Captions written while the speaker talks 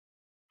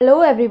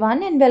Hello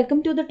everyone and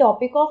welcome to the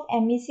topic of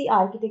MEC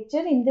architecture.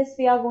 In this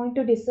we are going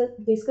to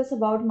discuss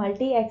about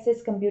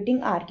multi-access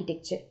computing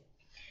architecture.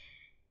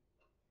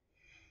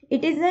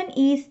 It is an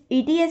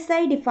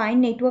ETSI defined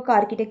network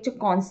architecture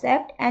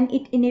concept and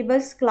it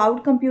enables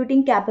cloud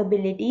computing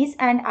capabilities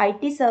and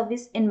IT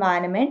service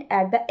environment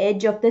at the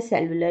edge of the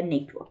cellular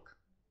network.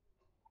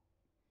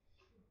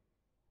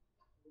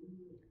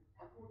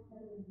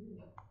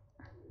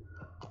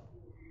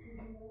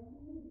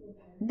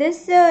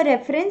 This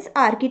reference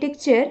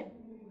architecture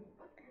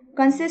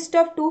consists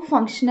of two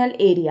functional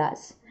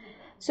areas.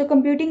 So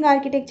computing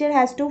architecture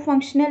has two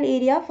functional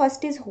areas.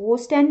 First is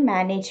host and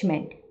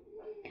management.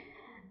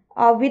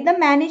 With the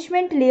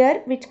management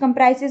layer which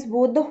comprises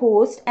both the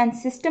host and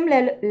system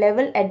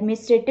level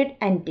administrated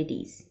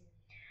entities.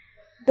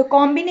 The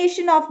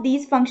combination of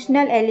these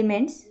functional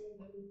elements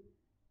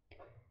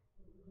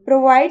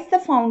provides the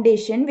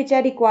foundation which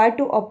are required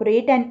to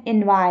operate an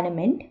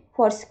environment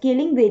for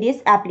scaling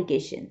various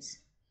applications.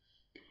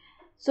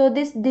 So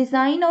this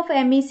design of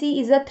MEC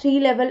is a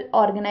three-level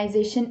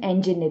organization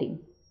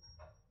engineering.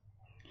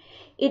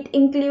 It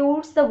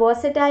includes the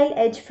versatile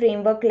edge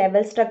framework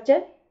level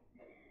structure.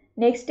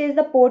 Next is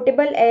the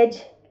portable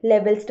edge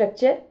level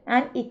structure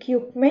and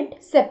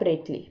equipment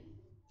separately.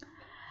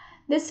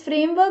 This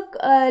framework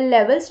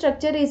level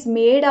structure is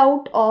made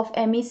out of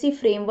MEC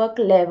framework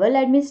level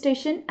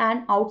administration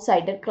and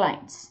outsider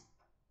clients.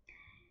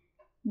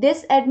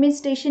 This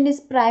administration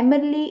is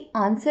primarily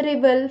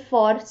answerable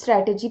for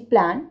strategy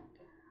plan,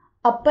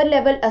 upper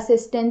level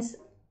assistance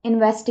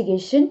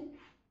investigation,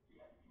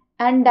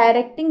 and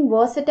directing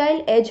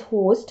versatile edge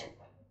host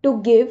to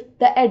give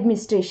the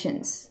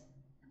administrations.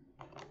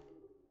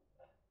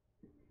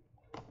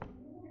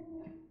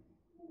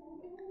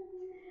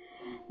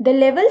 The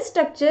level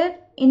structure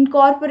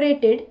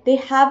incorporated, they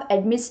have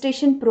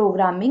administration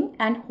programming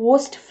and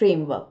host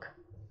framework.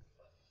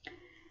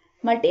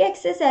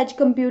 Multi-access edge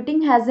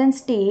computing has an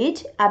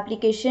stage,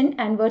 application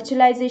and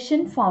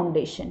virtualization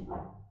foundation.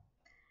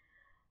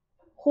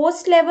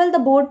 Host level, the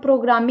board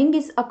programming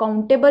is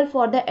accountable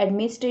for the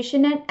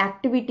administration and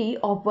activity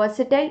of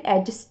versatile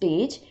edge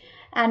stage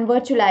and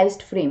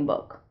virtualized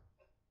framework,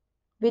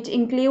 which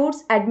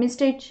includes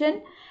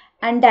administration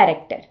and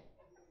director.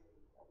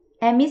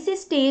 MEC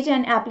stage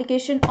and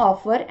application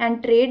offer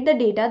and trade the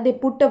data they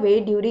put away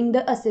during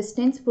the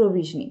assistance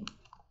provisioning.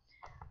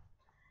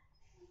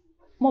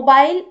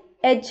 Mobile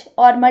edge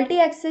or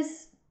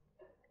multi-access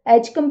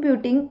edge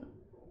computing,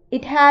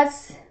 it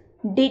has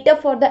data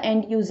for the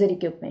end user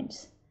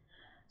equipments.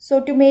 So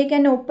to make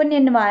an open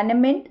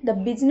environment, the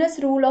business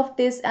rule of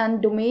this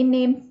and domain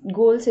name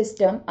goal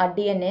system or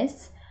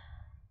DNS,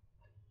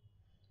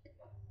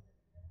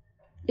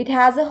 it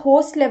has a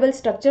host level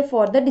structure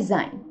for the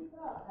design.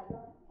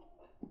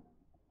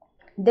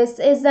 This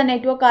is the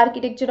network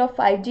architecture of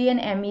 5G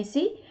and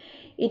MEC.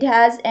 It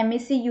has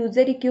MEC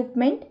user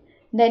equipment,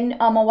 then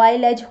a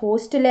mobile edge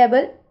host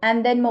level,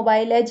 and then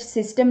mobile edge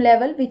system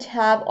level, which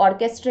have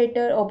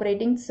orchestrator,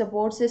 operating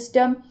support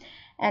system,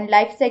 and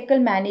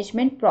lifecycle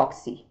management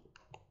proxy.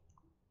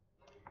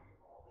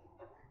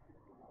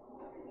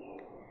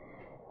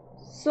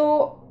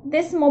 So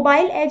this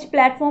mobile edge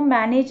platform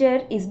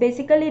manager is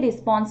basically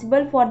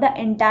responsible for the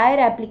entire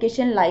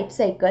application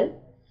lifecycle,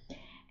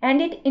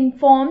 and it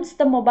informs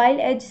the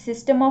mobile edge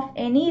system of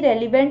any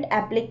relevant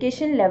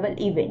application level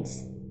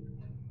events.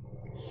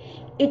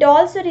 It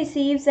also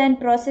receives and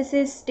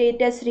processes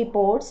status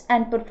reports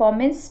and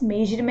performance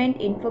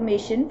measurement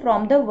information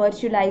from the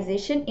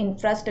Virtualization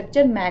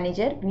Infrastructure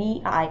Manager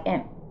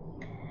VIM.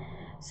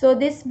 So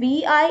this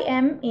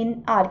VIM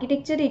in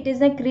architecture, it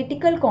is a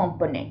critical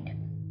component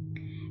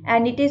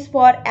and it is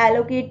for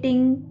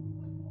allocating,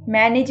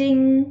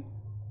 managing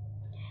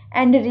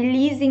and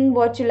releasing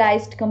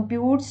virtualized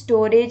compute,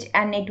 storage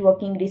and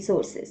networking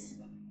resources.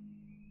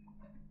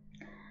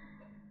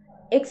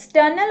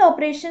 External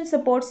Operation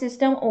Support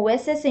System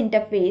OSS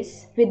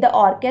interface with the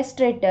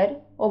orchestrator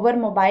over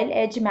mobile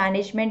edge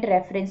management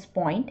reference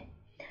point.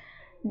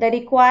 The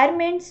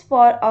requirements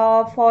for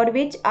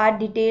which are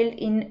detailed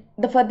in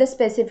the further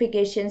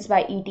specifications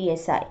by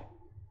ETSI.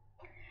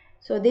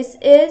 So this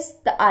is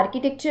the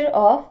architecture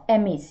of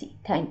MEC.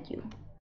 Thank you.